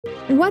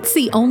What's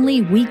the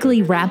only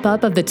weekly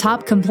wrap-up of the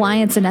top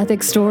compliance and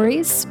ethics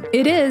stories?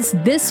 It is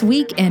This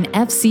Week in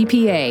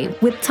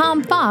FCPA with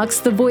Tom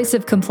Fox, the voice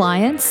of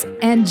compliance,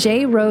 and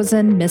Jay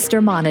Rosen,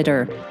 Mr.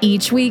 Monitor.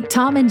 Each week,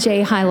 Tom and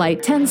Jay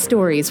highlight 10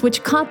 stories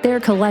which caught their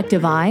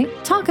collective eye,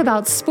 talk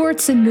about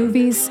sports and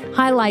movies,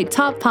 highlight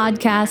top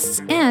podcasts,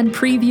 and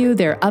preview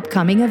their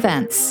upcoming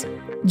events.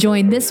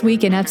 Join This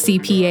Week in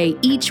FCPA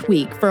each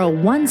week for a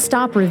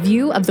one-stop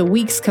review of the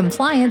week's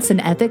compliance and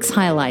ethics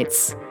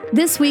highlights.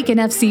 This Week in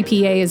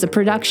FCPA is a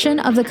production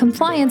of the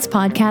Compliance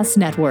Podcast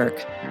Network.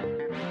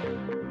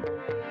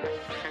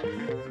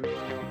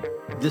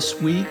 This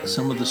week,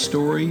 some of the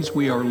stories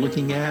we are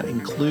looking at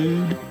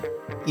include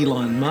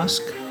Elon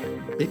Musk,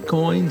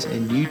 Bitcoins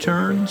and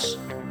U-turns,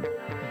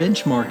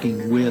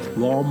 benchmarking with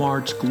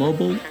Walmart's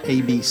global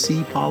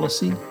ABC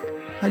policy,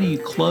 how do you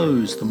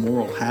close the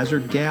moral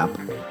hazard gap,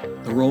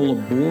 the role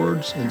of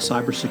boards in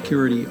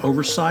cybersecurity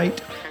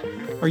oversight,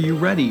 are you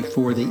ready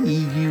for the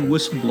EU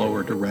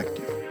whistleblower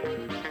directive?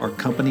 Are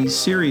companies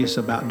serious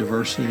about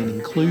diversity and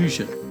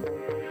inclusion?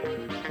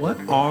 What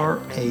are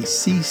a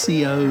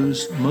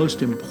CCO's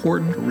most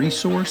important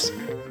resource?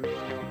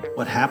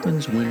 What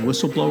happens when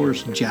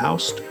whistleblowers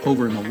joust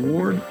over an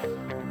award?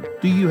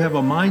 Do you have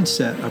a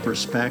mindset of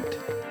respect?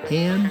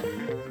 And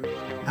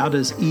how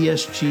does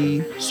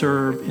ESG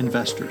serve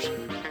investors?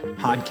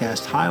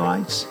 Podcast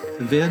highlights,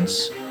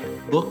 events,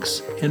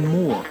 books, and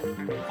more,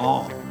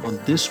 all on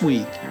This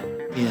Week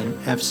in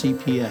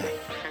FCPA.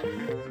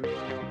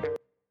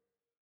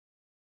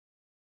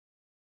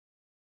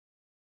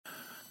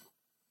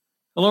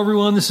 Hello,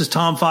 everyone. This is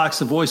Tom Fox,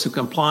 the voice of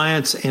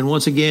compliance. And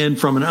once again,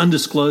 from an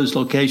undisclosed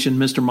location,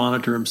 Mr.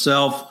 Monitor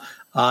himself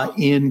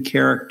in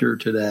character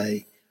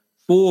today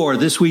for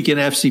This Week in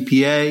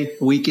FCPA,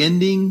 week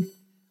ending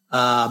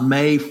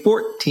May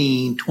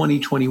 14,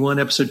 2021,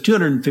 episode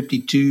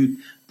 252,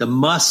 the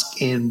Musk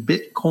and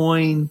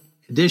Bitcoin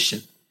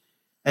edition.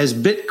 As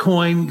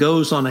Bitcoin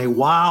goes on a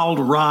wild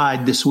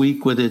ride this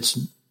week with its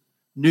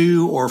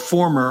new or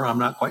former, I'm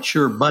not quite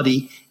sure,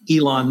 buddy,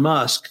 Elon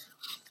Musk,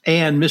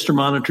 and Mr.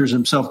 Monitors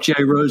himself,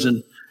 Jay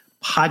Rosen,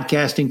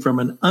 podcasting from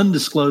an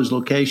undisclosed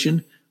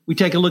location, we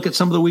take a look at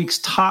some of the week's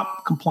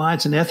top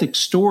compliance and ethics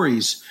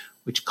stories,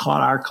 which caught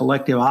our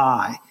collective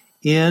eye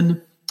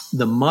in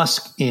the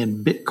Musk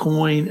and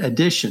Bitcoin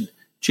edition.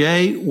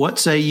 Jay, what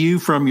say you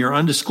from your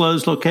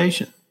undisclosed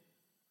location?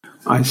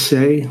 I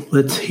say,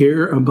 let's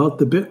hear about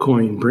the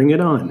Bitcoin. Bring it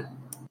on.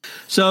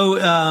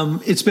 So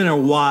it's been a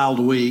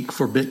wild week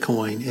for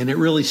Bitcoin, and it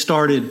really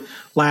started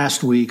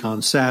last week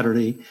on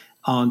Saturday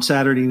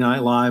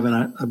Night Live, and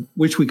I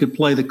wish we could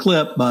play the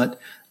clip,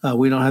 but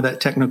we don't have that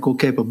technical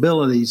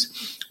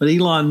capabilities. But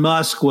Elon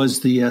Musk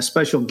was the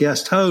special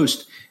guest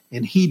host,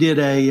 and he did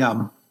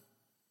a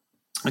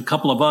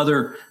couple of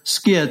other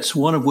skits,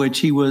 one of which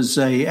he was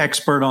an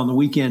expert on the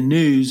weekend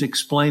news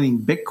explaining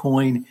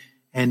Bitcoin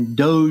and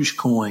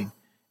Dogecoin.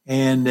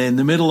 And in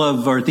the middle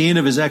of, or at the end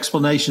of his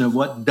explanation of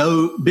what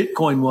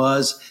Bitcoin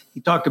was, he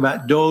talked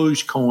about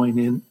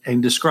Dogecoin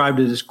and described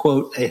it as,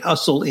 quote, a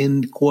hustle,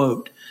 end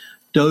quote.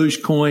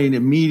 Dogecoin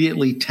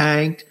immediately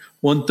tanked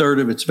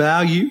 1/3 of its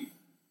value.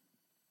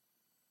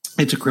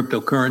 It's a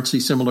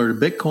cryptocurrency similar to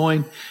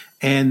Bitcoin.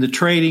 And the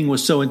trading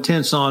was so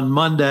intense on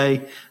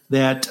Monday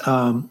that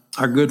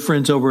our good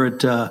friends over at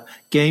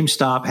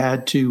GameStop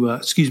had to,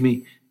 at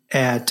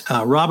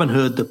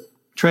Robinhood, the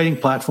trading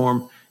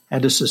platform,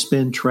 had to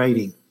suspend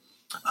trading.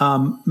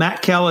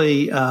 Matt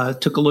Kelly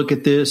took a look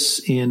at this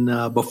in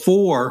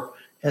before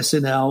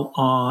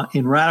SNL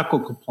in Radical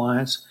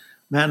Compliance.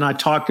 Matt and I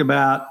talked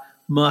about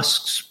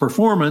Musk's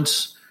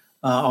performance,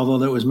 although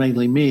that was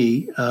mainly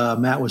me.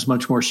 Matt was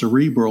much more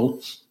cerebral.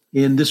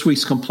 In this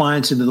week's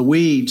Compliance Into the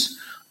Weeds,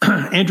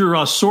 Andrew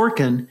Ross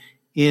Sorkin,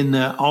 in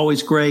the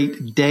always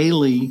great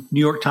daily New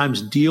York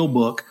Times Deal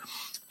book,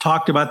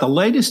 talked about the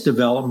latest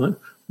development,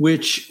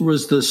 which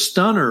was the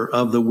stunner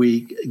of the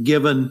week,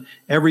 given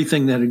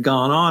everything that had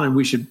gone on. And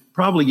we should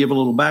probably give a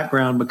little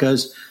background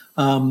because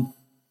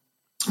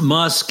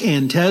Musk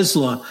and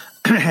Tesla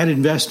had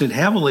invested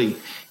heavily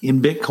in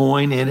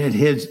Bitcoin, and it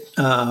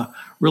had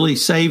really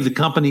saved the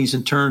companies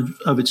in terms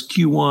of its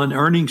Q1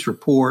 earnings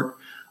report,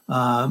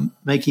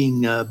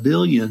 making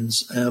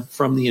billions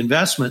from the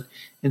investment.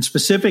 And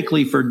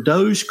specifically for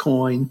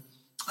Dogecoin,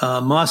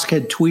 Musk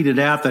had tweeted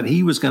out that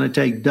he was going to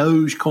take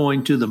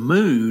Dogecoin to the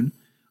moon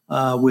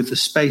with the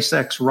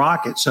SpaceX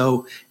rocket.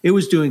 So it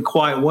was doing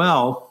quite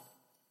well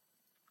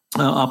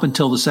up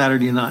until the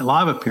Saturday Night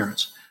Live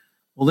appearance.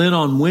 Well, then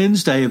on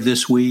Wednesday of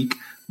this week,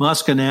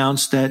 Musk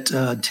announced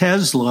that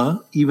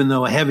Tesla, even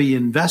though a heavy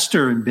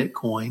investor in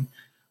Bitcoin,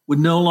 would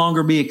no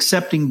longer be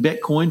accepting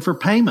Bitcoin for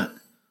payment.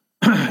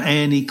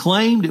 And he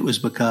claimed it was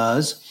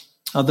because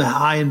of the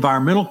high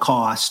environmental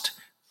cost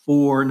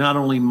for not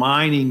only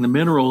mining the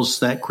minerals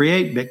that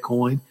create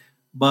Bitcoin,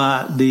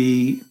 but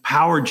the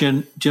power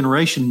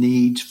generation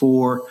needs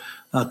for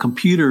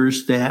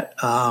computers that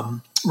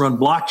run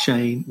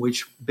blockchain,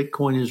 which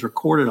Bitcoin is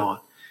recorded on.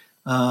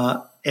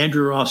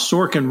 Andrew Ross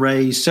Sorkin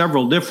raised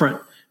several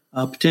different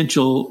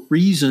potential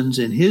reasons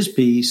in his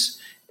piece,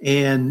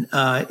 And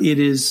it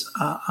is,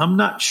 I'm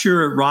not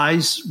sure it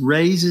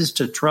raises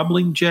to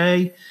troubling,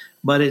 Jay,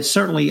 but it's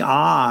certainly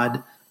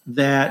odd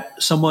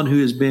that someone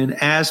who has been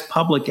as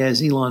public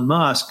as Elon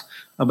Musk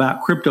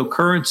about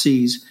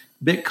cryptocurrencies,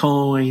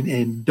 Bitcoin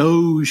and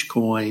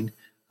Dogecoin,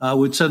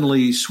 would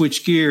suddenly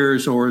switch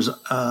gears, or as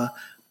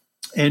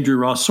Andrew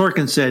Ross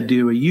Sorkin said,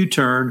 do a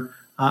U-turn.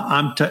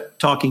 I'm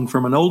talking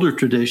from an older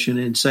tradition,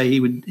 and say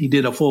he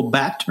did a full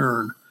bat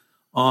turn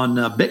on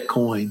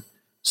Bitcoin,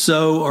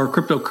 or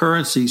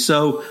cryptocurrency.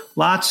 So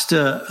lots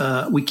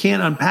to we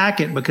can't unpack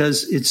it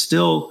because it's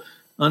still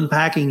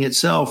unpacking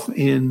itself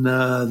in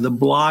the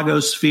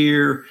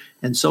blogosphere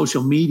and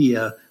social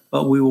media.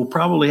 But we will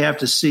probably have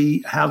to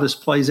see how this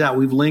plays out.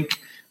 We've linked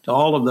to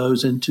all of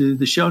those into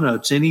the show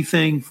notes.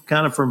 Anything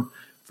kind of from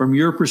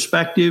your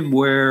perspective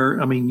where,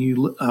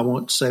 I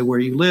won't say where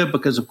you live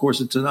because, of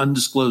course, it's an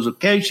undisclosed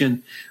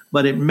location,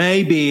 but it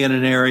may be in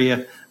an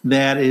area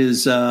that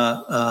is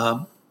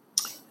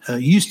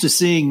used to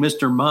seeing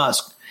Mr.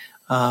 Musk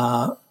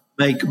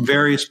make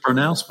various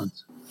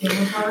pronouncements.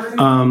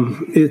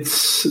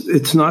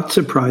 It's not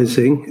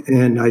surprising,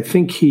 and I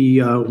think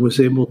he was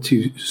able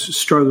to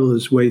struggle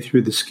his way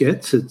through the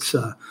skits. It's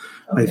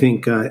I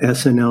think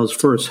SNL's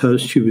first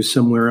host, who was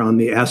somewhere on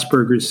the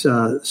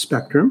Asperger's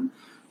spectrum.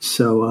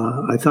 So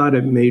I thought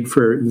it made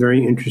for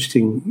very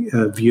interesting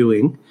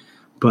viewing,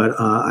 but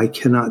I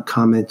cannot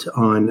comment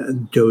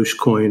on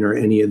Dogecoin or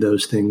any of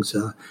those things.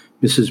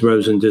 Mrs.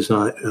 Rosen does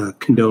not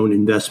condone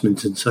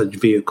investments in such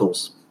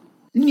vehicles.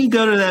 Didn't you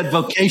go to that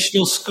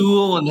vocational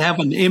school and have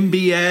an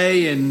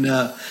MBA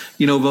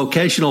in,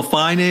 vocational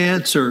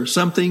finance or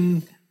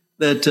something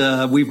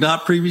that we've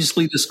not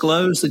previously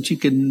disclosed that you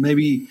can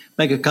maybe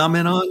make a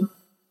comment on?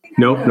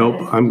 Nope.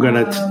 I'm going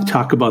to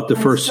talk about the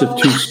first of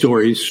two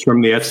stories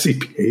from the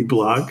FCPA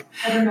blog.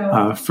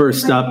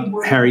 First up,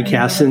 Harry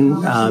Cassin,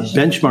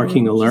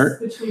 benchmarking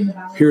alert.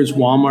 Here's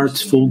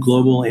Walmart's full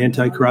global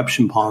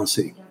anti-corruption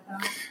policy.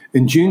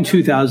 In June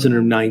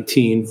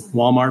 2019,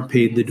 Walmart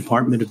paid the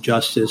Department of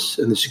Justice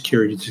and the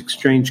Securities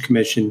Exchange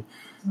Commission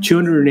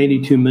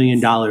 $282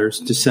 million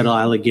to settle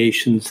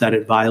allegations that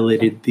it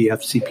violated the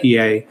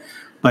FCPA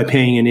by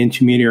paying an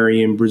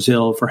intermediary in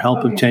Brazil for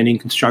help obtaining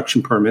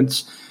construction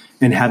permits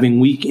and having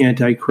weak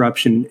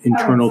anti-corruption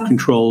internal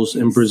controls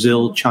in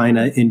Brazil,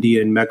 China,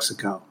 India, and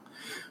Mexico.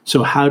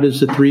 So how does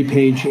the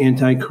 3-page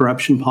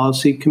anti-corruption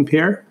policy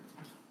compare?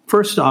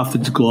 First off,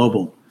 it's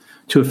global.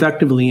 To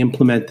effectively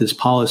implement this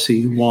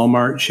policy,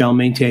 Walmart shall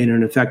maintain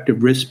an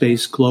effective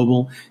risk-based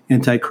global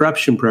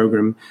anti-corruption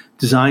program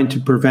designed to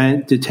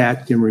prevent,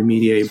 detect, and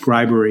remediate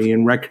bribery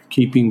and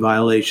record-keeping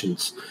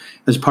violations.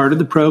 As part of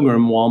the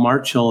program,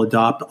 Walmart shall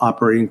adopt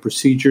operating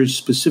procedures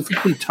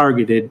specifically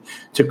targeted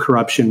to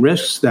corruption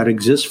risks that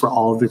exist for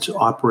all of its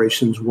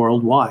operations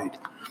worldwide.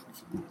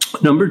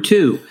 Number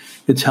 2,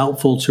 it's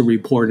helpful to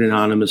report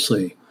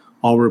anonymously.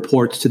 All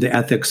reports to the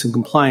ethics and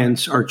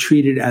compliance are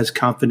treated as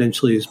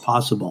confidentially as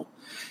possible.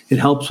 It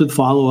helps with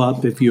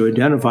follow-up if you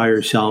identify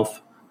yourself,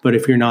 but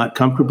if you're not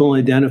comfortable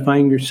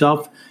identifying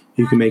yourself,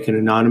 you can make an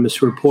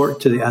anonymous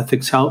report to the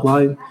ethics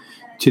hotline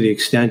to the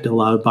extent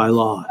allowed by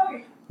law.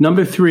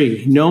 Number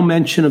 3, no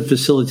mention of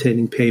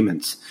facilitating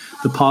payments.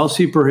 The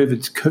policy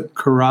prohibits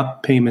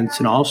corrupt payments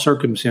in all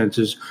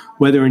circumstances,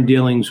 whether in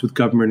dealings with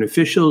government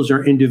officials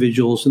or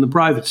individuals in the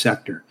private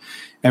sector.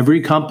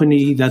 Every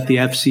company that the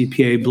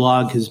FCPA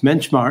blog has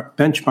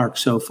benchmarked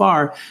so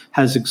far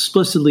has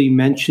explicitly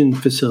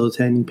mentioned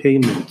facilitating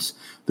payments.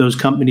 Those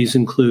companies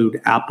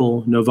include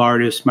Apple,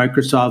 Novartis,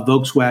 Microsoft,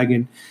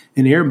 Volkswagen,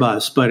 and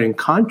Airbus. But in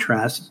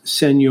contrast,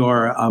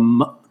 Senor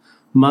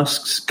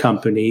Musk's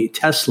company,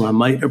 Tesla,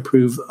 might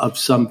approve of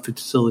some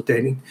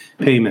facilitating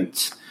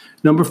payments.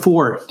 Number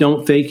 4,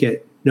 don't fake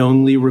it.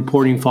 Knowingly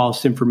reporting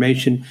false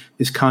information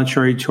is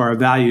contrary to our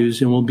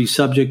values and will be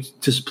subject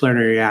to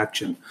disciplinary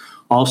action.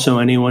 Also,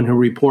 anyone who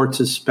reports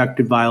a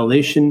suspected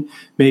violation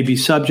may be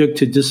subject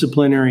to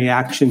disciplinary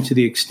action to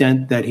the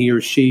extent that he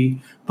or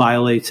she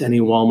violates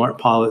any Walmart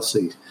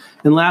policy.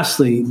 And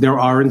lastly, there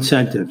are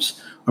incentives.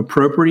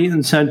 Appropriate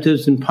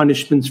incentives and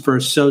punishments for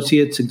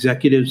associates,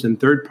 executives, and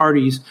third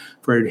parties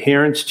for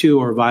adherence to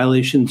or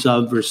violations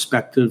of,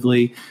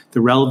 respectively,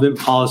 the relevant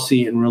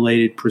policy and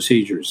related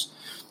procedures.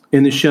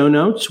 In the show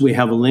notes, we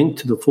have a link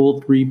to the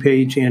full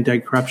 3-page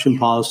anti-corruption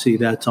policy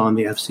that's on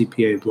the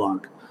FCPA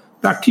blog.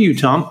 Back to you,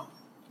 Tom.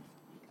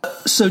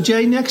 So,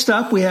 Jay, next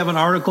up, we have an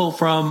article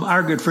from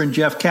our good friend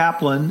Jeff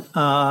Kaplan,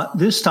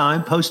 this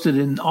time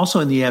posted also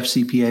in the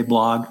FCPA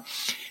blog.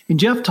 And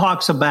Jeff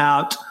talks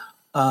about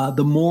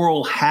the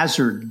moral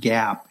hazard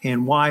gap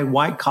and why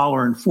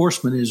white-collar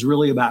enforcement is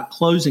really about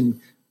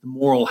closing the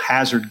moral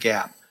hazard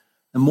gap.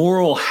 The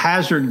moral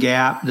hazard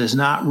gap does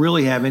not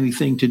really have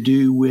anything to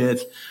do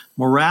with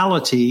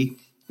morality.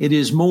 It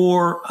is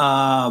more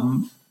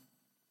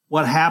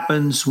what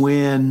happens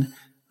when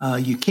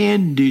you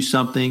can do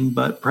something,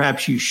 but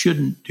perhaps you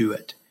shouldn't do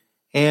it.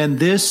 And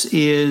this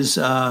is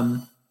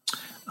the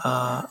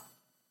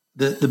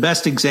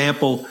best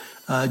example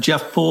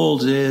Jeff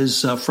pulled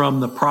is from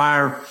the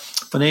prior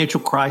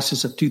financial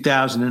crisis of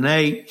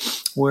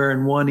 2008, where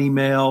in one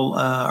email,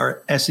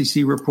 or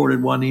SEC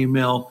reported one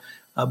email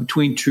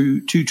between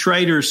two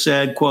traders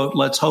said, quote,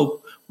 "Let's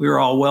hope we are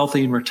all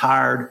wealthy and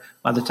retired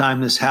by the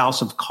time this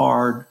house of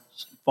cards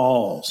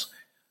falls."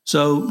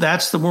 So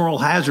that's the moral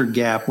hazard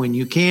gap, when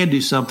you can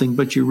do something,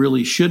 but you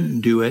really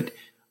shouldn't do it.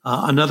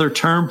 Another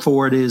term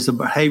for it is the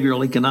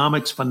behavioral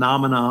economics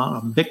phenomenon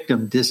of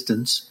victim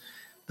distance.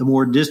 The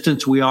more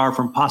distance we are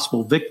from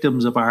possible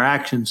victims of our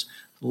actions,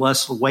 the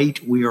less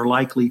weight we are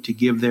likely to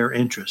give their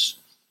interests.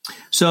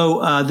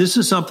 So this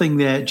is something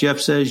that Jeff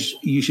says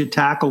you should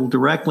tackle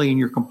directly in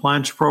your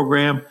compliance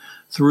program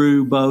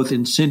through both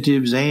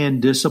incentives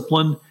and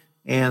discipline.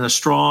 And a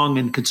strong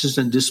and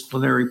consistent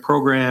disciplinary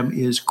program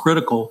is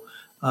critical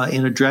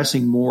in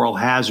addressing moral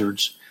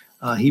hazards.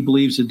 He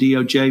believes the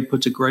DOJ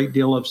puts a great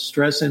deal of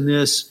stress in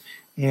this,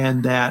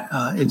 and that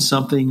it's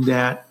something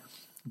that,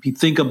 if you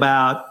think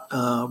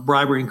about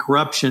bribery and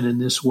corruption in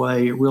this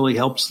way, it really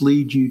helps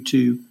lead you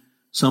to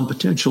some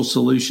potential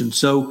solutions.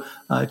 So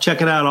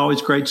check it out.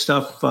 Always great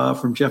stuff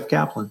from Jeff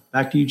Kaplan.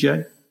 Back to you,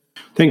 Jay.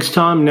 Thanks,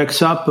 Tom.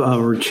 Next up,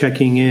 we're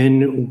checking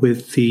in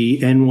with the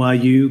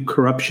NYU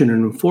Corruption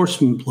and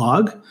Enforcement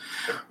blog.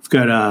 We've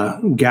got a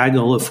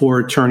gaggle of 4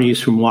 attorneys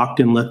from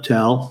Wachtell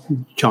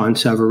Lipton, John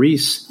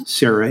Savarese,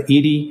 Sarah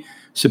Eady,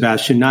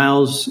 Sebastian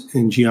Niles,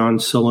 and Gian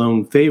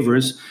Salone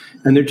Favors,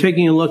 and they're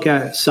taking a look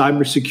at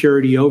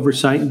cybersecurity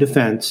oversight and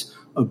defense,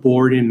 a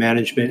board and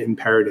management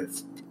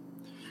imperative.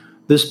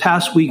 This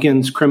past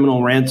weekend's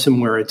criminal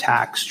ransomware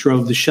attacks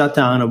drove the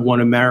shutdown of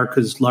one of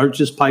America's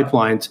largest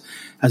pipelines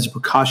as a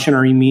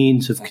precautionary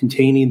means of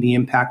containing the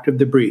impact of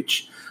the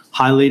breach,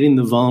 highlighting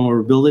the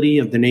vulnerability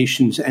of the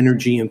nation's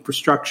energy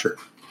infrastructure.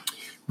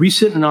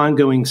 Recent and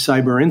ongoing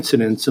cyber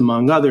incidents,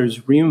 among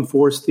others,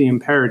 reinforce the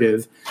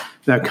imperative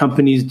that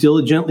companies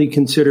diligently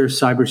consider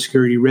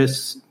cybersecurity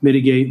risks,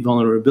 mitigate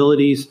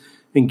vulnerabilities,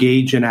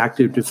 engage in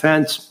active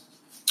defense,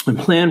 and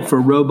plan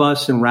for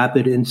robust and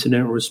rapid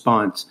incident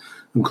response,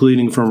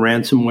 including from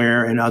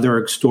ransomware and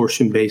other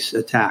extortion-based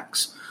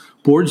attacks.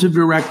 Boards of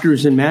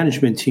directors and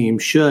management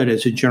teams should,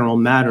 as a general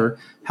matter,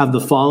 have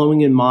the following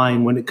in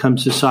mind when it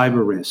comes to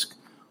cyber risk.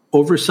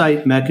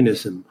 Oversight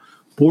mechanism.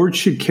 Boards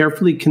should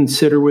carefully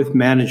consider with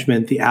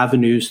management the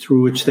avenues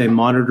through which they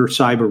monitor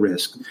cyber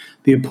risk.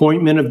 The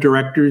appointment of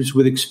directors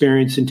with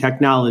experience in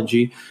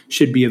technology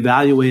should be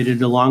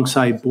evaluated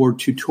alongside board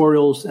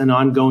tutorials and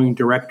ongoing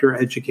director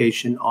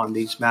education on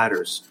these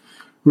matters.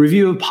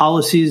 Review of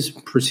policies,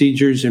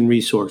 procedures, and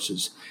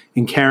resources.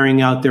 In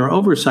carrying out their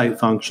oversight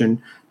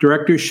function,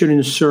 directors should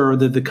ensure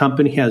that the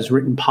company has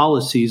written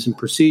policies and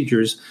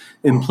procedures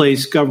in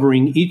place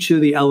governing each of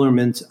the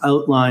elements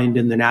outlined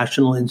in the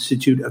National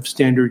Institute of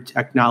Standard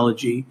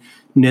Technology,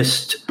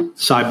 NIST,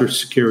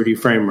 cybersecurity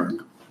framework.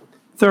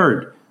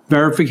 Third,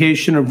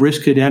 verification of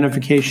risk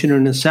identification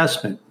and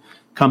assessment.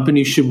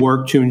 Companies should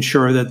work to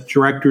ensure that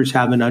directors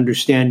have an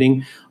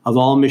understanding of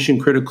all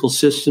mission-critical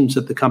systems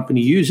that the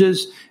company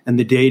uses and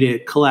the data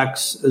it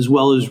collects, as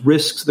well as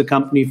risks the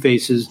company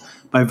faces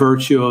by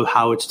virtue of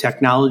how its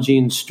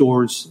technology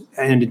stores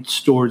and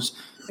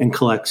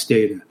collects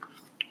data.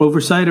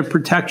 Oversight of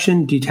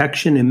protection,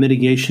 detection, and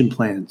mitigation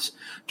plans.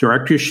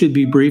 Directors should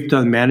be briefed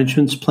on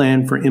management's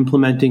plan for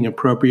implementing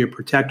appropriate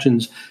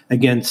protections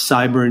against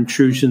cyber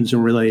intrusions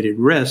and related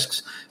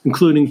risks,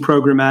 including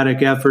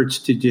programmatic efforts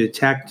to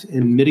detect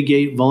and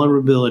mitigate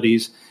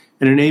vulnerabilities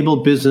and enable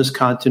business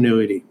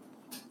continuity.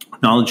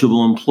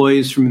 Knowledgeable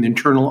employees from the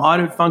internal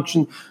audit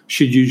function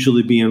should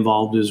usually be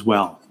involved as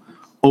well.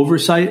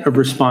 Oversight of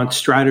response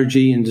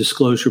strategy and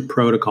disclosure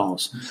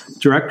protocols.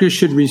 Directors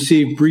should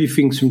receive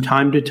briefings from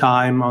time to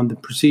time on the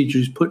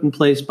procedures put in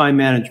place by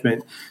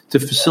management to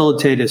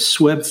facilitate a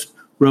swift,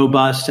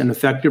 robust, and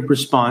effective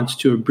response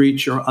to a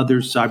breach or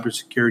other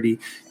cybersecurity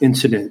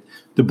incident.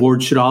 The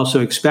board should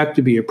also expect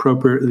to be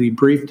appropriately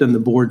briefed on the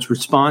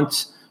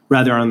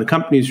on the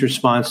company's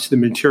response to the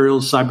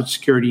material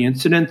cybersecurity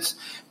incidents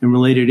and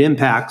related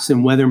impacts,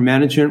 and whether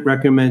management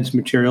recommends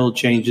material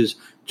changes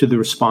to the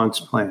response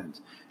plans.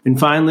 And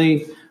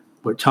finally,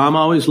 what Tom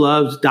always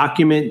loves,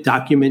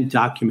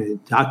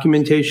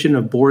 documentation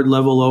of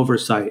board-level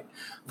oversight.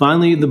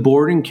 Finally, the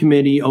board and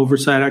committee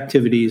oversight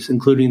activities,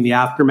 including the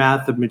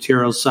aftermath of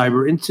material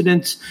cyber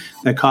incidents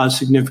that cause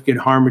significant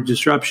harm or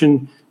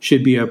disruption,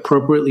 should be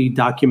appropriately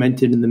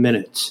documented in the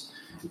minutes.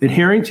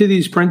 Adhering to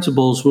these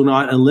principles will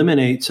not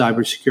eliminate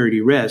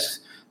cybersecurity risks.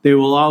 They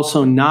will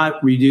also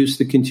not reduce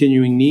the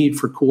continuing need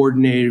for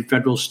coordinated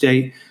federal,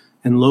 state,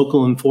 and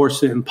local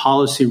enforcement and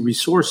policy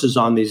resources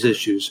on these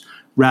issues.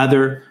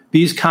 Rather,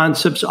 these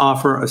concepts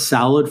offer a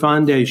solid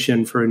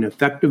foundation for an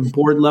effective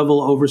board-level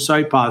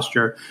oversight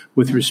posture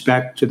with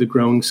respect to the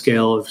growing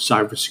scale of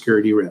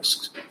cybersecurity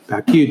risks.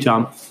 Back to you,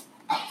 Tom.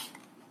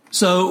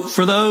 So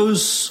for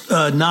those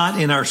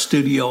not in our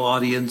studio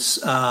audience,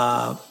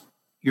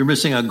 you're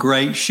missing a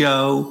great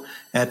show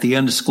at the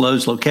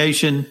undisclosed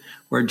location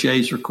where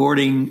Jay's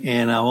recording,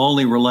 and I'll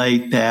only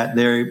relate that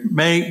there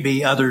may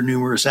be other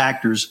numerous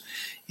actors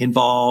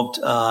involved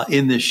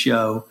in this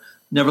show.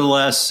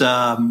 Nevertheless,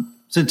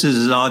 since this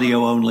is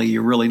audio only,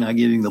 you're really not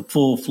getting the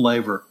full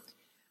flavor.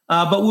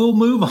 But we'll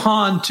move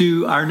on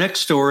to our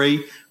next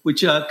story,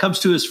 which comes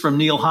to us from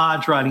Neil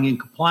Hodge, writing in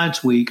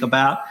Compliance Week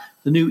about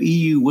the new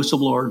EU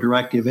whistleblower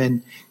directive.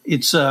 And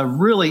it's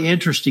really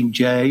interesting,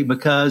 Jay,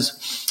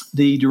 because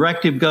the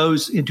directive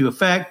goes into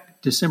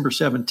effect December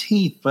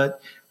 17th,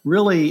 but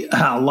really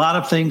a lot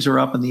of things are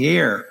up in the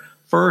air.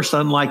 First,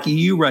 unlike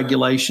EU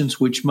regulations,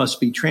 which must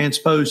be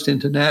transposed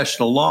into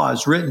national law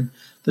as written,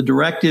 the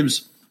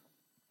directives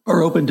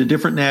are open to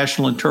different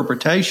national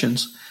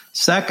interpretations.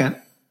 Second,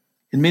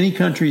 in many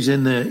countries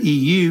in the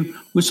EU,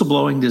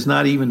 whistleblowing does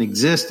not even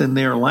exist in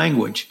their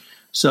language.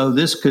 So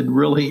this could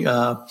really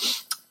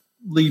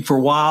lead for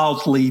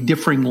wildly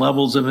differing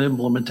levels of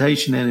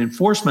implementation and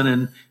enforcement.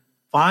 And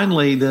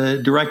finally,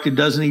 the directive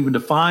doesn't even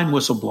define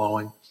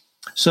whistleblowing.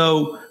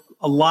 So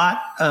a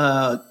lot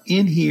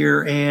in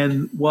here.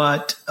 And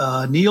what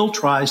Neil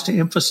tries to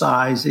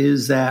emphasize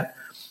is that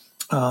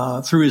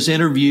through his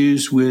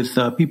interviews with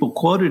people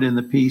quoted in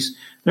the piece,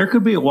 there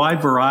could be a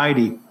wide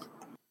variety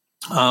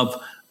of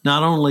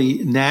not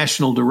only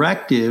national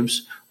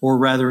directives, or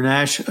rather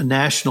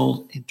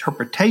national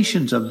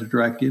interpretations of the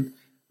directive,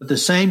 but the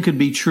same could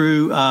be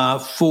true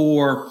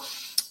for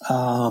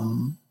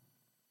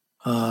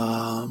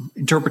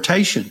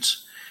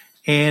interpretations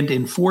and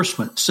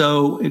enforcement.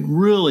 So it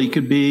really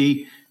could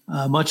be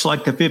much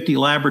like the 50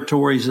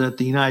 laboratories that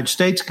the United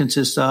States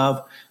consists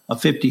of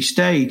 50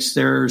 states.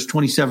 There's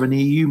 27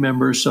 EU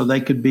members, so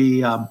they could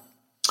be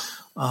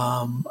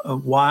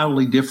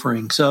wildly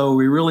differing. So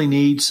we really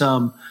need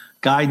some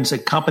guidance,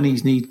 that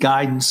companies need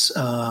guidance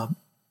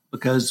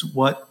because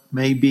what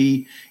may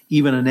be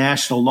even a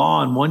national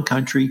law in one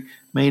country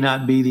may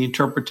not be the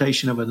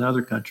interpretation of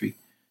another country.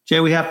 Jay,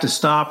 we have to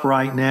stop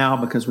right now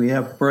because we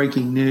have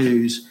breaking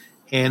news,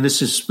 and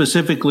this is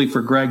specifically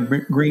for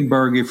Greg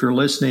Greenberg. If you're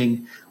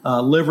listening,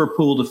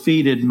 Liverpool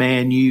defeated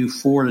Man U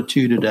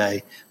 4-2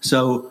 today.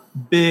 So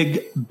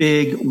big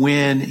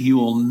win. You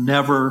will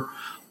never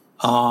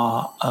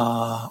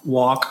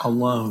walk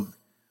alone.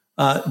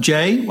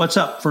 Jay, what's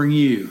up for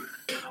you?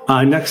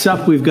 Next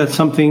up, we've got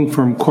something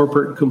from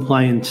Corporate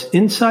Compliance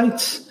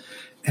Insights,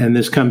 and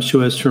this comes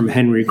to us from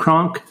Henry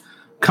Kronk.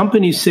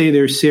 Companies say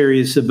they're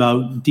serious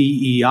about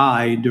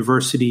DEI,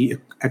 diversity,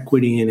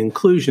 equity, and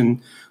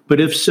inclusion, but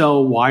if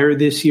so, why are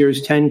this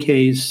year's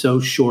 10Ks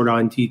so short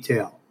on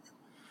detail?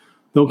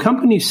 Though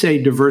companies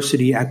say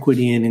diversity,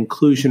 equity, and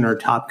inclusion are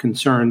top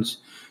concerns,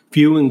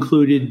 few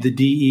included the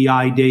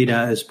DEI data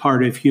as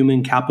part of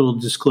human capital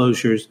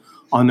disclosures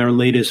on their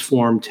latest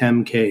Form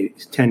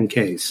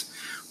 10Ks.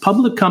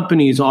 Public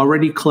companies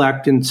already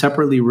collect and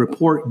separately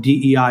report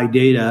DEI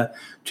data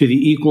to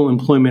the Equal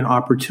Employment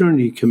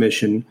Opportunity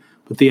Commission,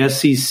 but the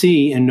SEC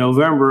in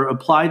November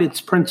applied its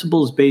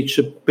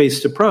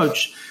principles-based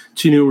approach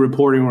to new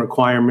reporting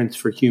requirements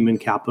for human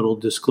capital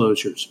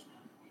disclosures.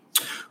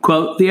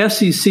 Quote, the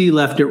SEC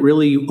left it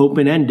really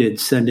open-ended,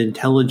 said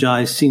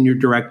Intelligize Senior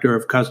Director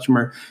of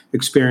Customer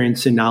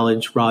Experience and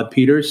Knowledge, Rob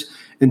Peters.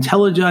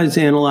 Intelligize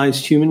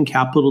analyzed human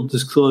capital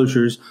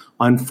disclosures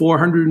on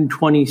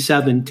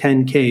 427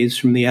 10Ks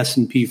from the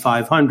S&P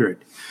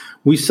 500.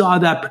 We saw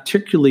that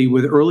particularly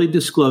with early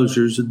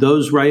disclosures,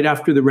 those right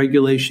after the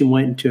regulation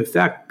went into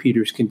effect,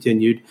 Peters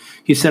continued.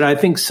 He said, I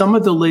think some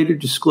of the later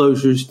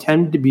disclosures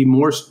tend to be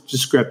more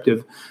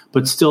descriptive,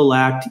 but still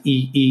lacked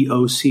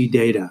EEOC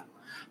data.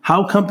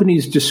 How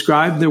companies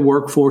describe their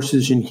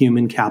workforces and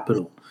human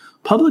capital.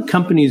 Public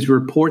companies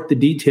report the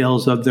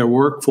details of their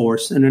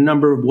workforce in a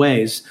number of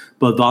ways,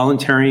 both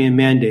voluntary and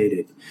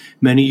mandated.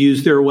 Many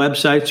use their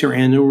websites or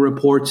annual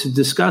reports to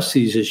discuss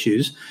these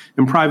issues,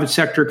 and private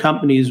sector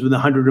companies with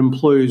 100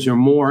 employees or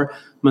more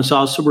must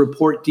also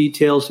report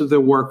details of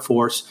their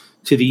workforce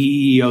to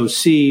the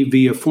EEOC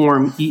via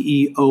Form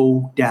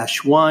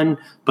EEO-1,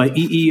 but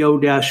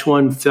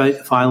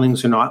EEO-1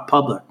 filings are not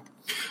public.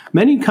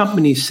 Many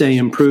companies say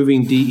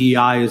improving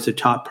DEI is a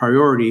top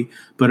priority,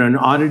 but on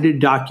audited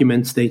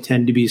documents, they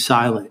tend to be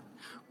silent.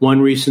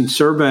 One recent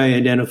survey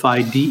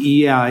identified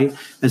DEI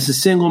as the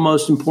single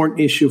most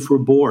important issue for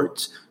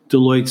boards.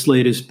 Deloitte's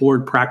latest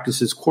Board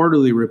Practices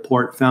Quarterly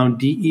report found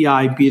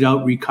DEI beat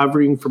out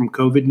recovering from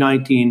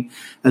COVID-19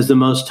 as the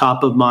most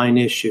top-of-mind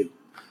issue.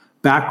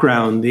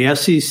 Background, the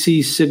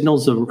SEC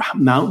signals a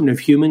mountain of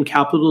human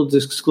capital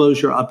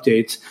disclosure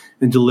updates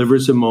and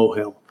delivers a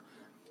molehill.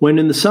 When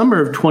in the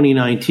summer of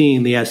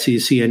 2019, the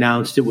SEC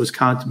announced it was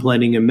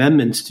contemplating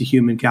amendments to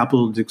human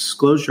capital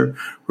disclosure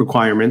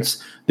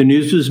requirements, the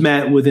news was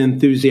met with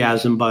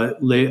enthusiasm by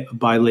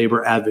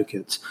labor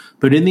advocates.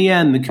 But in the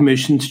end, the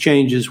Commission's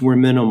changes were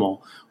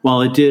minimal.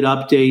 While it did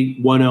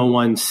update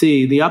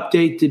 101C, the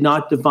update did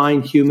not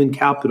define human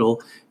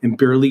capital and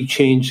barely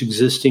change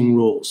existing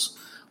rules.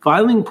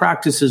 Filing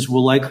practices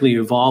will likely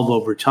evolve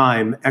over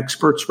time.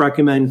 Experts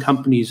recommend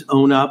companies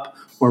own up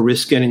or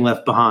risk getting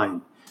left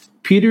behind.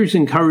 Peters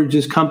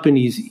encourages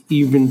companies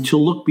even to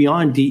look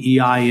beyond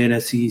DEI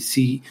and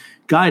SEC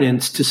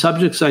guidance to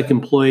subjects like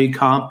employee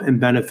comp and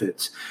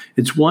benefits.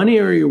 It's one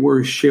area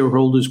where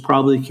shareholders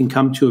probably can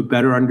come to a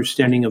better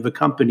understanding of a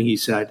company, he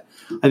said.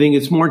 I think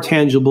it's more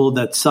tangible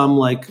than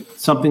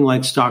something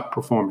like stock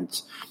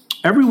performance.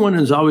 Everyone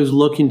is always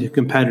looking to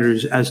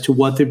competitors as to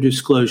what they're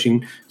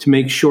disclosing to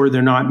make sure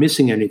they're not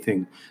missing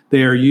anything.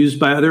 They are used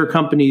by other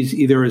companies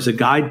either as a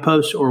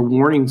guidepost or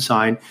warning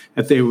sign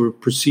if they were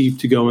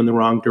perceived to go in the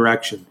wrong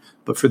direction.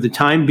 But for the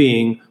time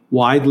being,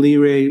 wide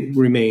leeway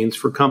remains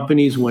for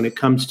companies when it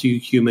comes to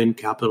human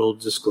capital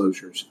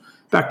disclosures.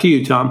 Back to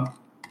you, Tom.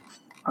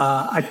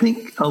 I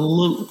think a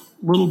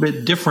little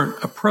bit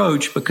different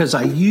approach because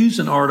I use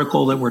an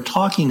article that we're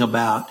talking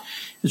about.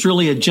 It's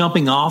really a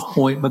jumping off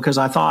point because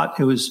I thought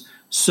it was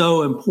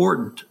so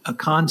important, a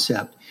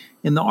concept.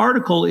 And the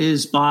article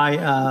is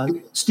by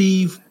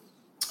Steve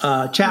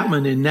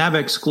Chapman in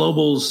Navex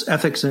Global's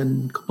Ethics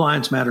and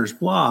Compliance Matters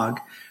blog,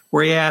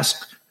 where he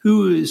asked,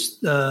 who is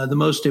the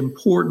most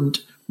important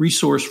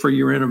resource for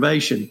your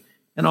innovation?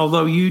 And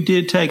although you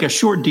did take a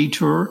short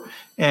detour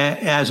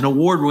as an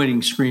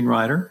award-winning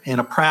screenwriter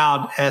and a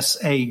proud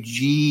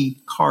SAG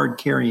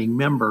card-carrying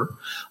member,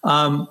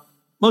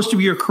 most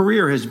of your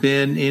career has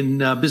been in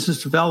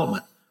business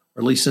development,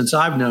 or at least since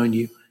I've known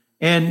you.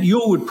 And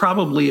you would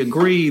probably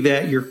agree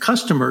that your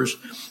customers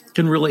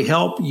can really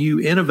help you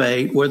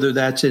innovate, whether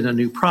that's in a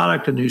new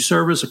product, a new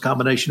service, a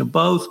combination of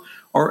both,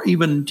 or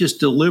even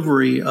just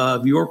delivery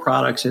of your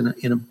products in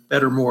a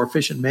better, more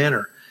efficient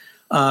manner.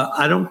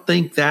 I don't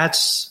think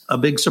that's a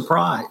big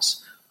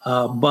surprise.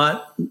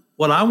 But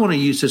what I want to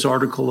use this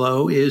article,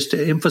 though, is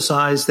to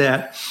emphasize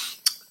that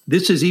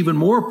this is even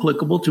more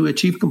applicable to a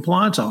chief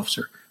compliance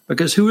officer,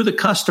 because who are the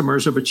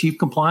customers of a chief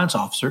compliance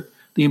officer?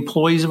 The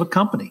employees of a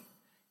company.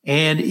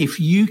 And if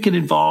you can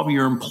involve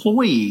your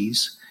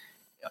employees,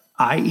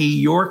 i.e.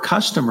 your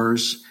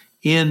customers,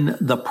 in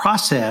the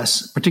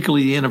process,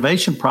 particularly the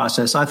innovation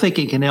process, I think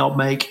it can help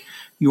make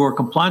your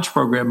compliance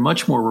program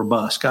much more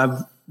robust.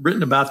 I've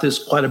written about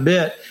this quite a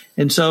bit.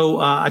 And so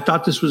I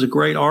thought this was a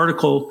great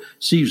article.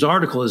 Steve's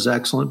article is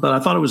excellent, but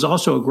I thought it was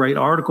also a great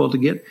article to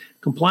get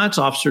compliance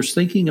officers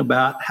thinking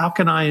about how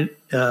can I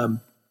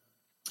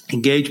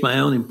engage my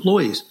own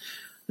employees.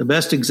 The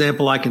best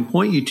example I can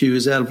point you to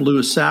is that of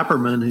Louis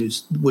Sapperman, who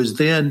was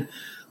then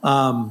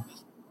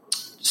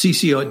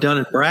CCO at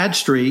Dun &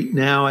 Bradstreet,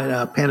 now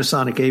at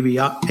Panasonic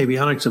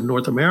Avionics of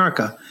North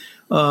America.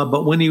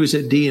 But when he was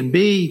at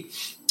D&B,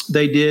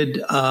 they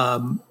did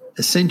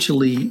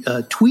essentially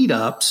tweet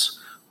ups,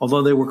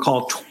 although they were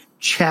called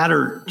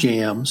chatter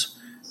jams,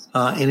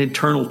 an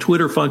internal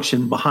Twitter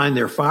function behind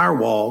their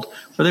firewall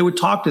where they would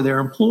talk to their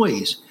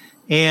employees.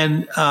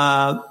 And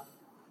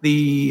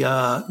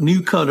the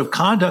new code of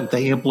conduct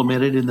they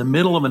implemented in the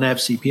middle of an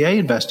FCPA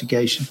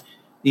investigation,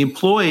 the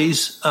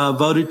employees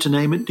voted to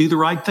name it Do the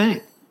Right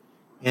Thing.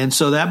 And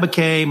so that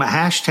became a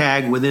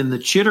hashtag within the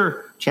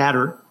chitter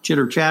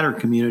chatter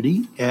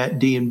community at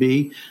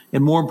D&B.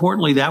 And more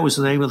importantly, that was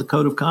the name of the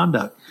code of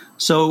conduct.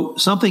 So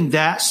something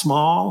that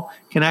small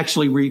can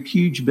actually reap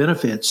huge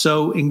benefits.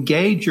 So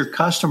engage your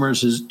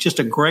customers is just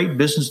a great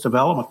business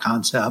development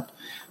concept.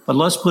 But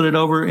let's put it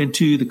over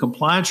into the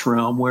compliance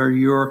realm where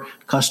your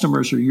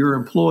customers are your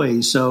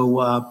employees.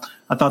 So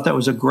I thought that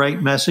was a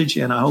great message,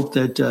 and I hope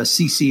that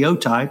CCO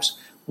types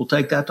will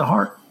take that to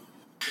heart.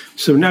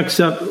 So next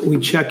up, we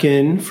check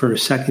in for a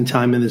second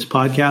time in this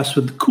podcast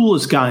with the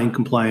coolest guy in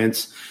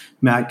compliance,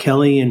 Matt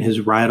Kelly, in his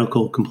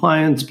Radical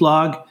Compliance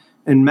blog.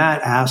 And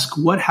Matt asks,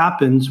 what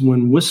happens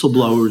when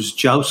whistleblowers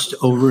joust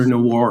over an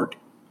award?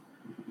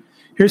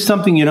 Here's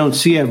something you don't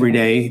see every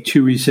day.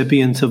 Two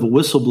recipients of a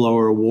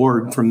whistleblower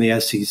award from the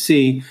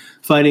SEC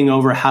fighting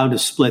over how to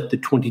split the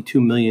 $22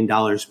 million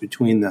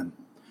between them.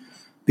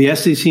 The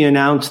SEC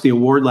announced the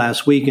award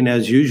last week, and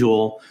as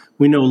usual,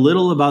 we know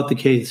little about the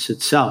case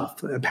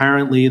itself.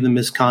 Apparently, the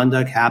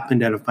misconduct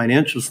happened at a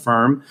financial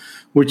firm,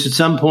 which at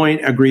some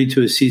point agreed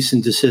to a cease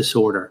and desist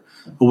order.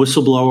 A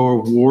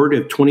whistleblower award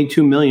of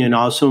 $22 million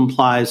also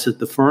implies that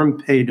the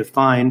firm paid a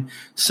fine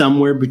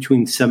somewhere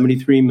between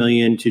 $73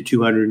 million to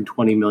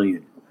 $220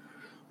 million.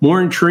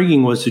 More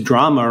intriguing was the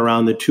drama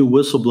around the two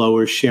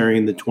whistleblowers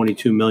sharing the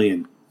 $22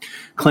 million.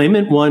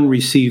 Claimant one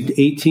received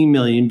 $18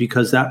 million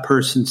because that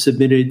person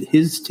submitted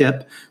his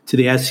tip to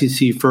the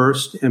SEC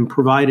first and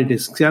provided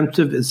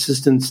extensive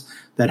assistance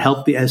that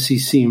helped the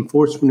SEC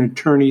enforcement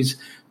attorneys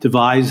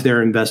devise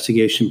their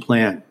investigation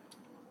plan.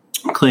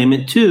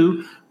 Claimant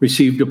two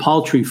received a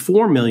paltry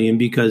 $4 million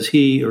because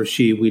he or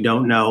she, we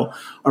don't know,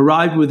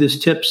 arrived with his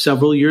tip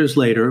several years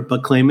later,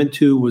 but claimant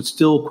two was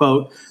still,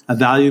 quote, a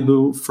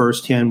valuable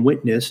firsthand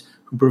witness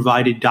who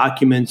provided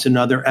documents and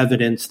other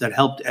evidence that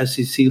helped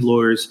SEC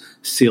lawyers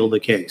seal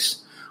the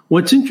case.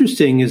 What's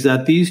interesting is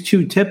that these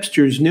two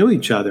tipsters knew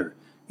each other.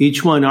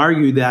 Each one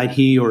argued that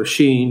he or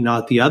she,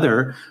 not the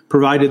other,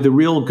 provided the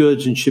real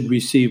goods and should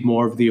receive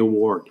more of the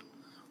award.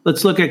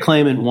 Let's look at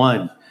claimant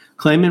one.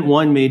 Claimant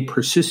one made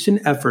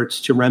persistent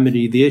efforts to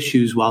remedy the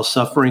issues while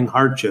suffering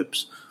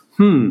hardships.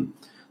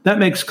 That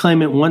makes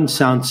claimant one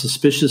sound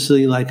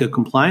suspiciously like a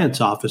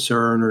compliance officer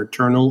or an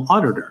internal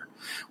auditor.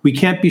 We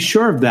can't be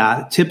sure of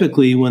that.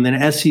 Typically, when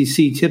an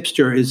SEC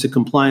tipster is a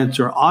compliance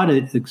or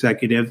audit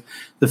executive,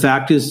 the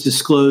fact is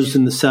disclosed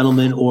in the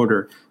settlement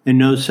order, and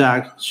no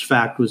such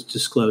fact was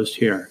disclosed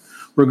here.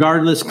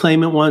 Regardless,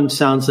 claimant one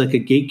sounds like a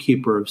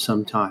gatekeeper of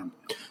some time.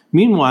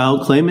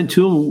 Meanwhile, claimant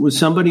two was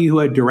somebody who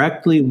had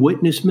directly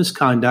witnessed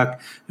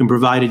misconduct and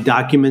provided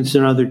documents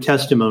and other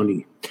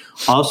testimony.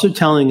 Also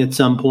telling at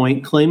some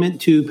point,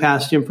 claimant two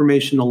passed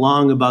information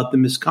along about the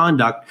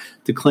misconduct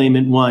to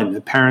claimant one,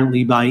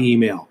 apparently by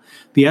email.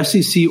 The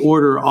SEC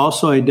order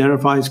also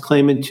identifies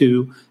claimant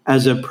two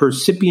as a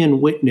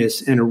percipient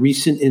witness and a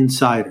recent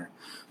insider.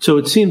 So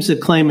it seems that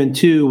claimant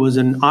two was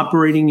an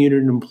operating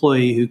unit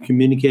employee who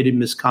communicated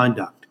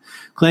misconduct.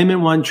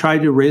 Claimant one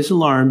tried to raise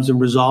alarms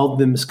and resolve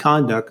the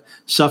misconduct,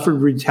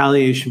 suffered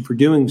retaliation for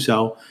doing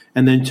so,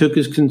 and then took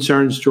his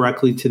concerns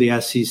directly to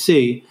the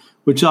SEC,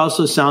 which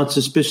also sounds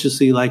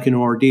suspiciously like an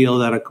ordeal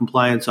that a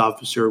compliance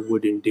officer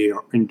would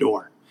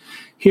endure.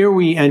 Here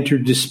we enter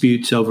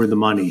disputes over the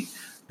money.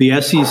 The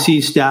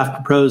SEC staff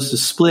proposed a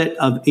split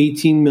of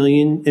 $18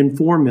 million and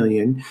 $4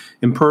 million,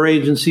 and per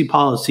agency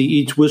policy,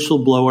 each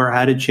whistleblower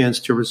had a chance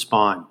to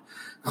respond.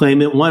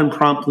 Claimant one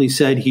promptly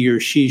said he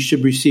or she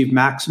should receive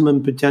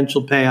maximum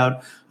potential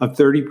payout of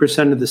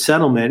 30% of the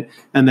settlement,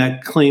 and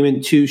that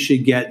claimant two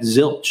should get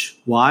zilch.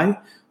 Why?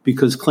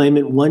 Because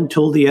claimant one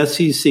told the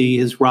SEC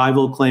his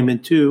rival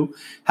claimant two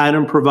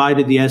hadn't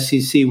provided the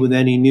SEC with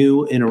any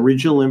new and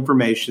original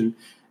information,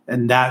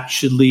 and that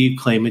should leave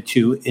claimant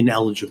two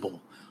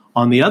ineligible.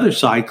 On the other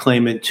side,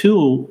 claimant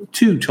two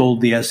told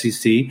the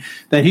SEC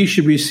that he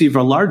should receive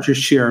a larger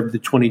share of the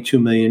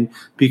 $22 million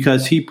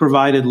because he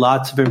provided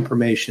lots of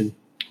information,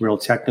 real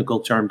technical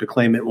term, to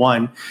claimant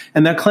one,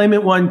 and that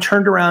claimant one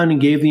turned around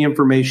and gave the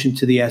information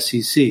to the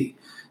SEC.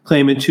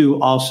 Claimant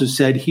two also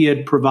said he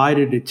had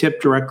provided a tip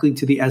directly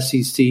to the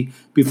SEC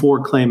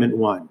before claimant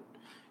one.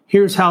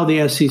 Here's how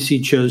the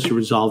SEC chose to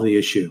resolve the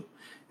issue.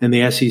 In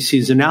the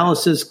SEC's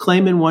analysis,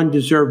 claimant one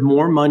deserved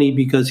more money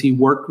because he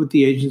worked with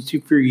the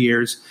agency for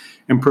years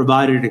and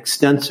provided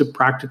extensive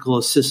practical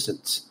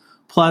assistance.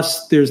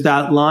 Plus, there's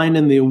that line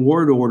in the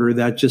award order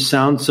that just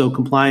sounds so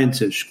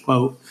compliance-ish.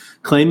 Quote,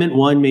 claimant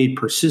one made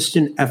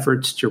persistent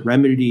efforts to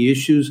remedy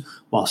issues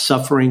while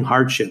suffering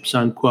hardships,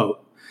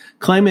 unquote.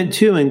 Claimant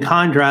two, in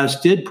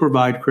contrast, did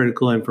provide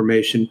critical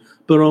information,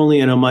 but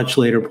only at a much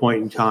later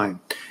point in time.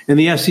 And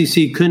the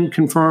SEC couldn't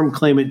confirm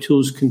claimant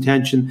two's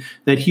contention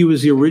that he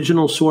was the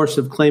original source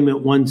of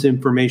claimant one's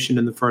information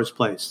in the first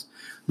place.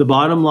 The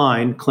bottom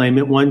line,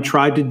 claimant one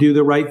tried to do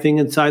the right thing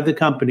inside the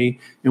company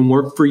and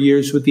worked for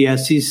years with the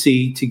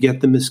SEC to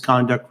get the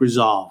misconduct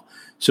resolved.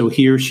 So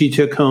he or she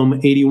took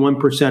home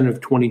 81%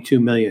 of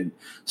 $22 million.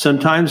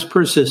 Sometimes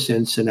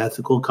persistence and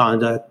ethical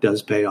conduct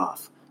does pay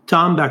off.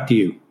 Tom, back to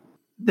you.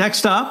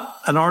 Next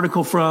up, an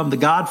article from the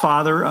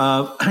godfather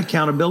of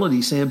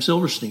accountability, Sam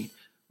Silverstein.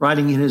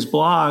 Writing in his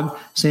blog,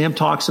 Sam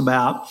talks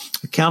about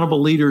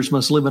accountable leaders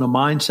must live in a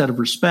mindset of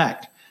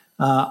respect.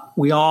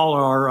 We all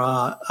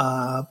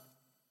are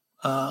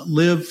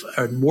live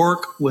and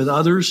work with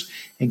others,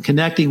 and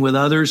connecting with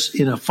others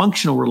in a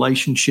functional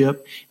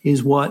relationship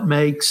is what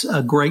makes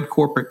a great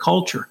corporate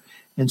culture.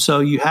 And so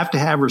you have to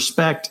have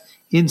respect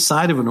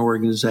inside of an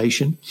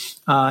organization.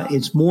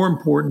 It's more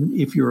important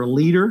if you're a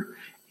leader,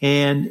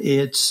 and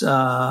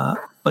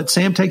but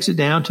Sam takes it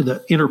down to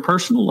the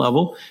interpersonal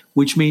level,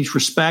 which means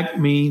respect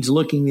means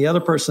looking the other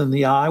person in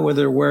the eye,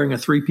 whether they're wearing a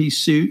three-piece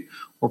suit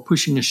or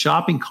pushing a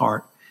shopping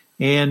cart.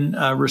 And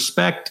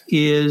respect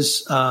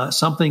is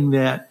something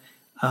that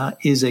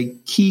is a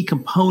key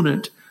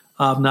component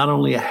of not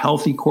only a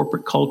healthy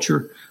corporate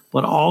culture,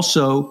 but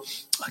also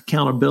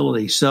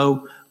accountability.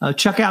 So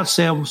check out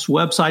Sam's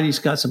website. He's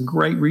got some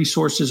great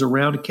resources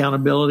around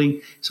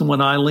accountability,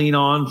 someone I lean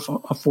on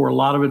for a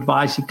lot of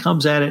advice. He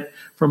comes at it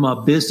from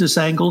a business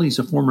angle. He's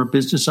a former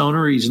business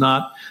owner. He's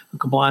not a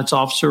compliance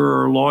officer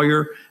or a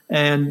lawyer.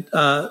 And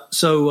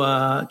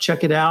so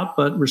check it out.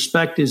 But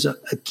respect is a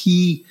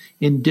key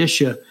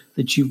indicia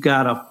that you've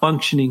got a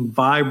functioning,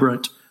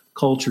 vibrant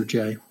culture,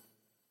 Jay.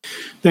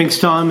 Thanks,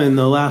 Tom. In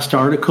the last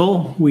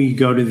article, we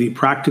go to the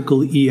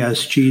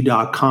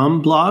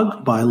practicalesg.com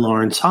blog by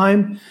Lawrence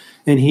Heim,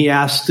 and he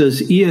asks, who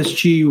does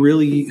ESG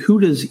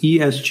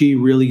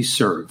really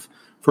serve?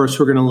 First,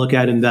 we're going to look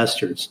at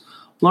investors.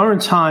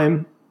 Lawrence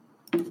Heim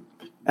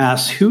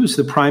asks, who is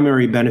the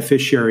primary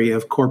beneficiary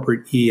of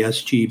corporate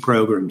ESG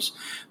programs?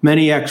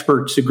 Many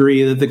experts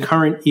agree that the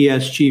current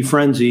ESG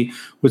frenzy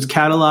was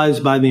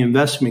catalyzed by the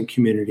investment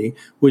community,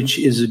 which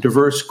is a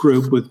diverse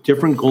group with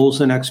different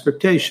goals and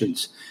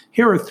expectations.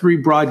 Here are three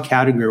broad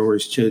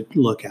categories to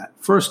look at.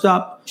 First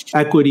up,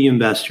 equity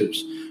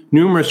investors.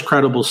 Numerous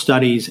credible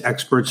studies,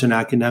 experts, and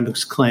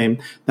academics claim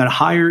that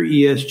higher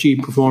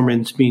ESG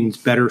performance means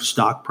better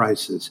stock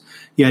prices.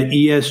 Yet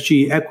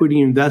ESG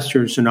equity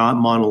investors are not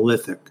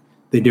monolithic.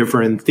 They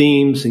differ in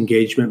themes,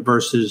 engagement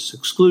versus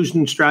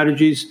exclusion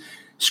strategies,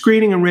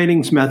 screening and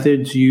ratings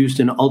methods used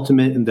in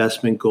ultimate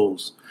investment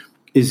goals.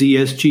 Is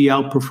ESG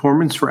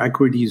outperformance for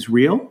equities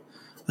real?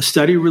 A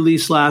study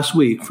released last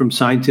week from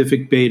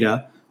Scientific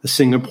Beta, a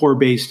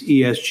Singapore-based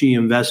ESG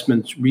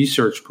investments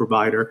research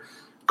provider,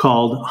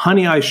 called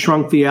Honey, I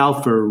Shrunk the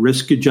Alpha,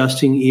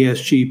 Risk-Adjusting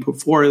ESG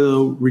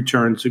Portfolio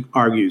Returns,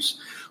 argues,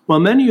 while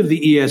many of the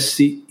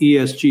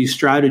ESG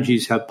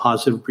strategies have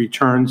positive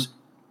returns,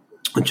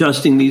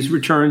 adjusting these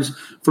returns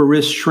for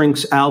risk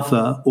shrinks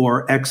alpha,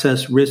 or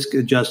excess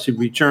risk-adjusted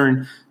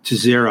return, to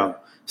zero.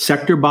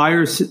 Sector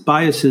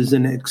biases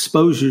and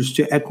exposures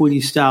to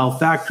equity-style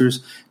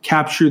factors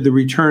capture the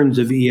returns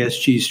of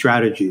ESG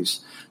strategies.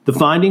 The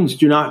findings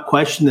do not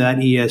question that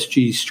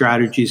ESG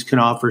strategies can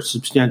offer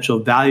substantial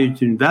value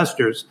to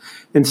investors.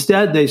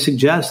 Instead, they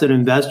suggest that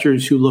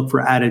investors who look for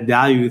added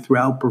value through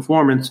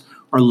outperformance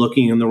are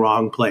looking in the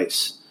wrong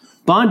place.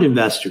 Bond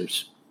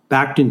investors.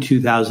 Back in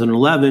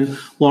 2011,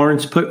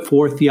 Lawrence put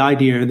forth the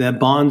idea that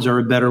bonds are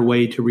a better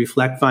way to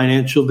reflect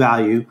financial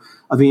value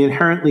of the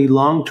inherently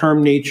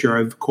long-term nature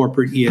of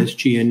corporate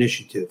ESG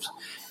initiatives.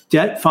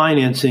 Debt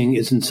financing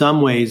is in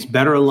some ways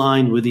better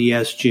aligned with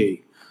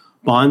ESG.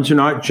 Bonds are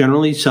not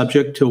generally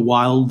subject to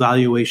wild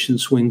valuation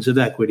swings of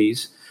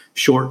equities.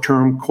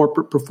 Short-term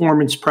corporate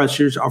performance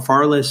pressures are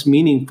far less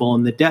meaningful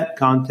in the debt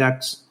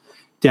context.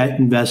 Debt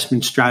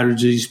investment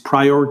strategies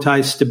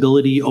prioritize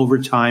stability over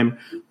time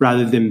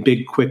rather than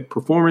big, quick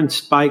performance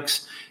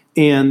spikes,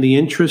 and the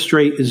interest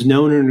rate is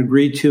known and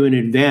agreed to in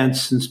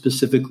advance and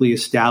specifically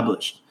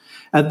established.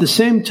 At the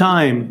same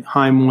time,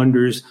 Heim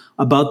wonders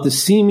about the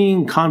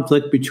seeming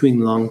conflict between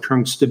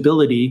long-term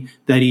stability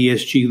that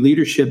ESG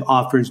leadership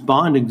offers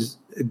bond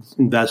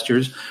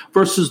investors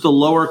versus the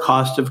lower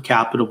cost of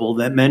capital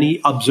that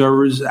many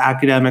observers,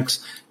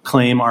 academics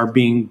claim are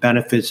being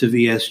benefits of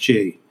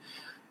ESG.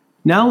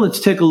 Now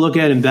let's take a look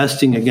at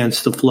investing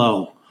against the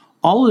flow.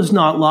 All is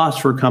not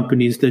lost for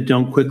companies that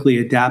don't quickly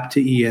adapt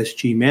to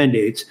ESG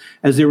mandates,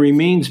 as there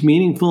remains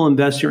meaningful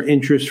investor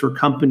interest for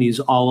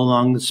companies all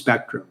along the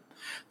spectrum.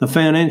 The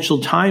Financial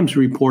Times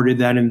reported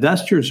that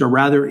investors are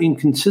rather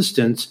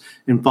inconsistent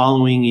in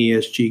following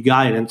ESG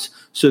guidance,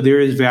 so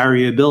there is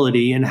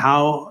variability in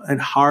how and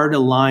hard a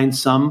line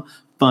some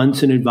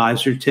funds and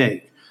advisors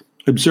take.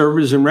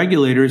 Observers and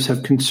regulators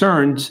have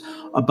concerns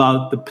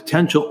about the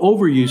potential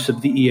overuse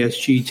of the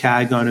ESG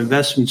tag on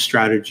investment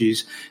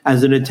strategies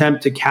as an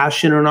attempt to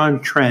cash in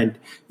on trend,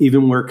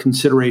 even where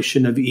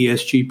consideration of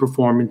ESG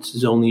performance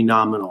is only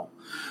nominal.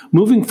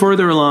 Moving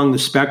further along the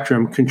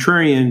spectrum,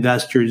 contrarian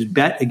investors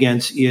bet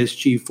against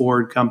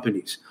ESG-forward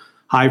companies.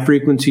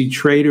 High-frequency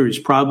traders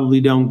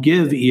probably don't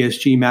give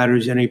ESG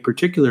matters any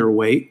particular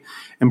weight,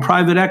 and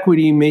private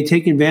equity may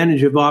take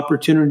advantage of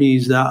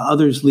opportunities that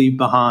others leave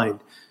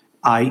behind,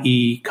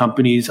 i.e.,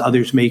 companies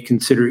others may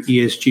consider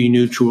ESG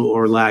neutral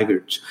or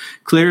laggards.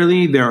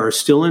 Clearly, there are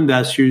still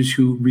investors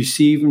who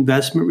receive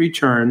investment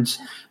returns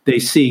they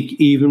seek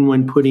even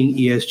when putting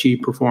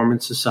ESG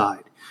performance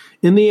aside.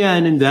 In the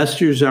end,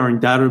 investors are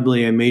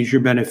undoubtedly a major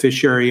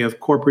beneficiary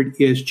of corporate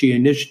ESG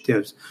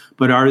initiatives,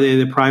 but are they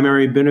the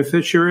primary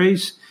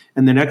beneficiaries?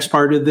 In the next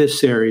part of this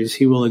series,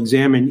 he will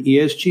examine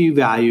ESG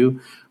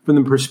value from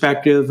the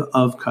perspective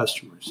of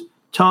customers.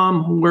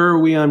 Tom, where are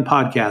we on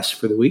podcasts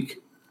for the week?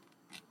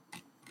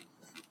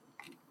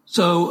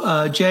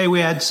 So, Jay, we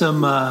had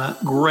some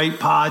great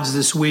pods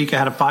this week. I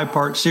had a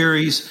 5-part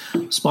series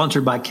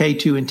sponsored by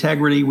K2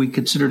 Integrity. We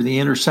considered the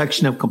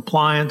intersection of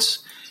compliance,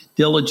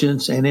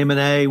 diligence, and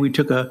M&A. We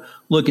took a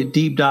look at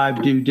deep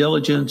dive due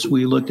diligence.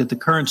 We looked at the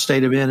current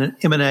state of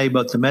M&A,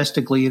 both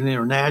domestically and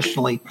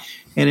internationally.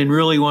 And in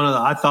really one of the,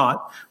 I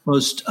thought,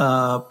 most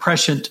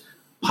prescient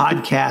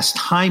podcast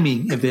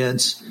timing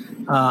events,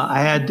 I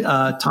had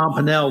Tom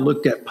Pinnell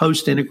looked at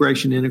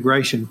post-integration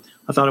integration.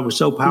 I thought it was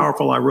so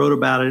powerful. I wrote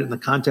about it in the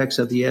context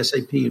of the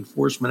SAP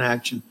enforcement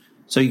action.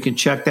 So you can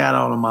check that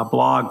out on my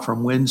blog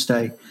from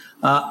Wednesday.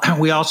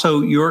 We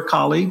also, your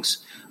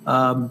colleagues,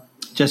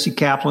 Jesse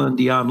Kaplan,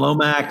 Dion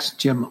Lomax,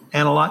 Jim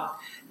Analot,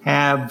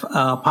 have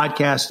a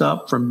podcast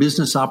up from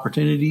business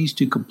opportunities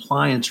to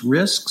compliance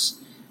risks,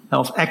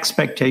 health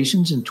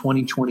expectations in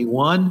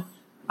 2021.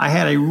 I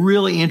had a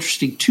really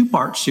interesting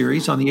 2-part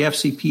series on the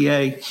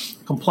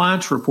FCPA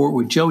compliance report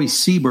with Joey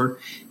Sieber.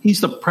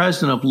 He's the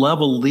president of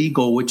Level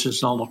Legal, which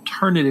is an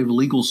alternative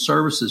legal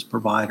services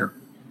provider.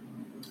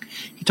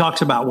 He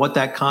talks about what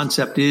that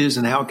concept is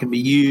and how it can be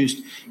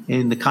used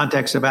in the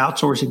context of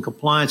outsourcing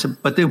compliance.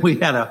 But then we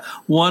had a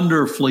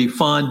wonderfully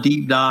fun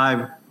deep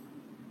dive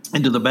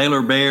into the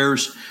Baylor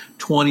Bears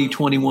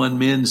 2021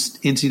 men's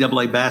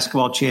NCAA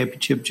basketball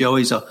championship.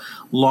 Joey's a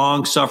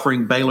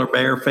long-suffering Baylor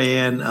Bear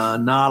fan,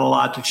 not a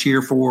lot to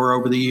cheer for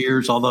over the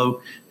years, although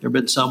there have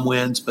been some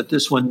wins. But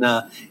this one,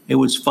 it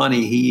was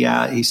funny.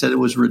 He said it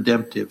was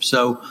redemptive.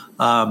 So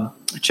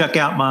check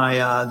out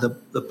my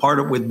the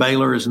part with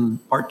Baylor is in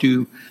part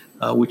 2,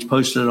 which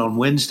posted on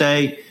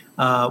Wednesday.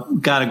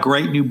 Got a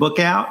great new book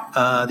out,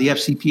 the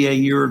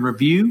FCPA Year in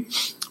Review,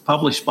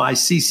 published by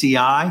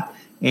CCI.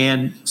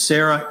 And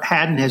Sarah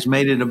Haddon has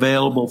made it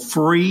available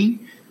free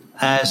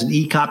as an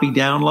e-copy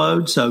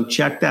download. So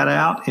check that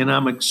out. And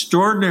I'm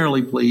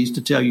extraordinarily pleased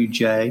to tell you,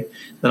 Jay,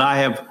 that I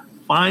have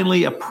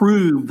finally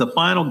approved the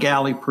final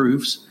galley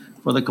proofs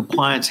for the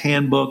compliance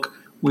handbook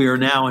We are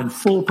now in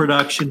full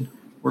production.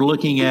 We're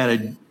looking at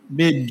a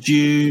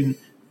mid-June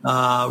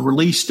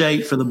release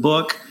date for the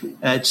book.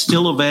 It's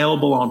still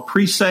available on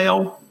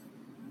pre-sale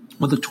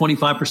with a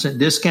 25%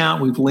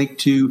 discount. We've linked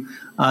to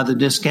the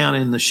discount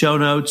in the show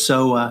notes,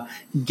 so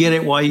get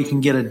it while you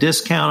can get a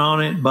discount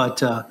on it.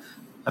 But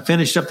I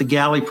finished up the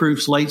galley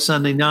proofs late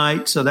Sunday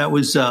night, so that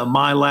was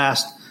my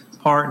last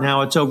part.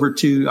 Now it's over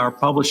to our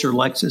publisher,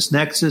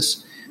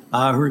 LexisNexis, who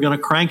are going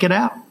to crank it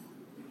out.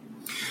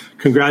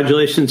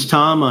 Congratulations,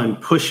 Tom, on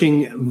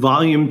pushing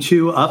Volume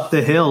 2 up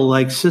the hill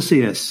like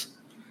Sisyphus.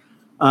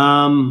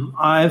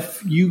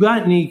 If you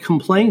got any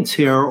complaints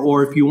here,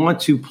 or if you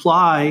want to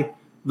ply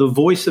the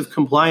voice of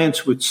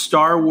compliance with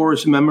Star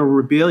Wars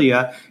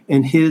memorabilia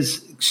and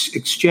his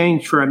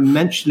exchange for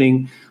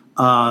mentioning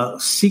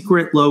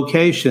secret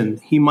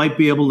location, he might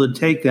be able to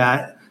take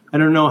that. I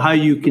don't know how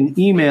you can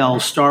email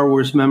Star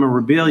Wars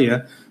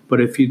memorabilia, but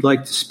if you'd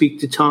like to speak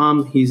to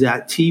Tom, he's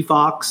at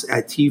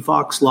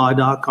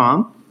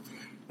tfox@tfoxlaw.com.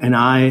 And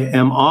I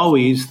am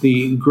always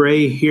the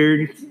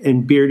gray-haired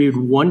and bearded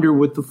wonder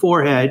with the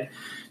forehead,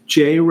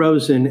 Jay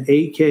Rosen,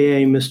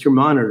 a.k.a. Mr.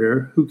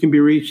 Monitor, who can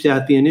be reached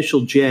at the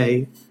initial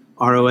J,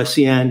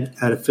 ROSEN,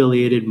 at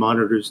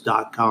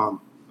affiliatedmonitors.com.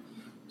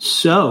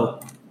 So,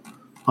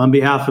 on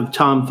behalf of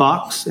Tom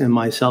Fox and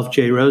myself,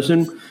 Jay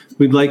Rosen,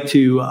 we'd like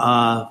to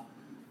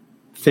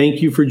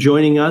thank you for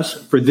joining us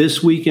for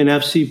This Week in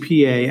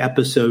FCPA,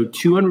 episode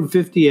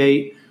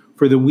 258,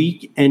 for the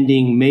week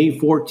ending May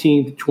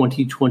 14th,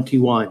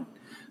 2021,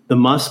 the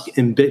Musk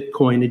and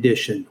Bitcoin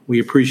edition. We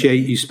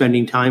appreciate you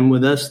spending time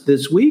with us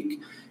this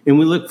week, and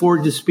we look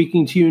forward to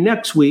speaking to you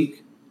next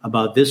week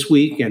about This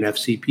Week in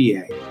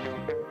FCPA.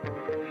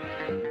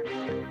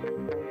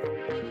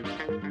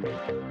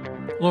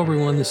 Hello,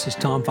 everyone. This is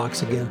Tom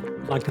Fox again.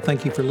 I'd like to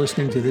thank you for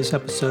listening to this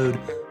episode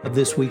of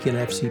This Week in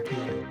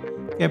FCPA.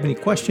 If you have any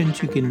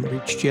questions, you can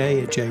reach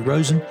Jay at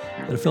jrosen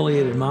at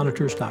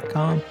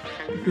affiliatedmonitors.com.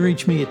 You can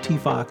reach me at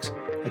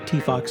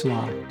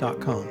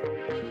tfox@tfoxlaw.com.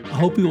 I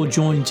hope you will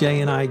join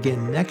Jay and I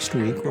again next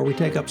week, where we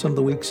take up some of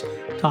the week's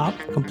top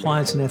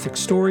compliance and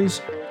ethics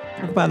stories,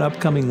 talk about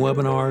upcoming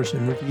webinars,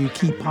 and review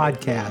key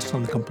podcasts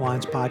on the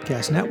Compliance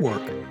Podcast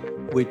Network,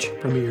 which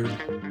premiered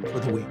for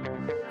the week.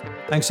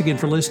 Thanks again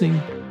for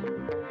listening.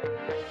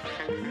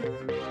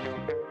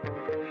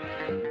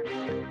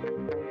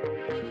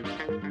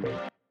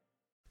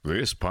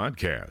 This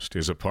podcast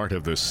is a part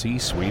of the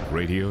C-Suite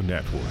Radio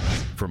Network.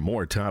 For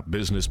more top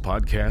business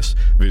podcasts,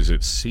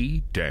 visit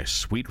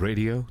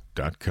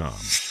c-suiteradio.com.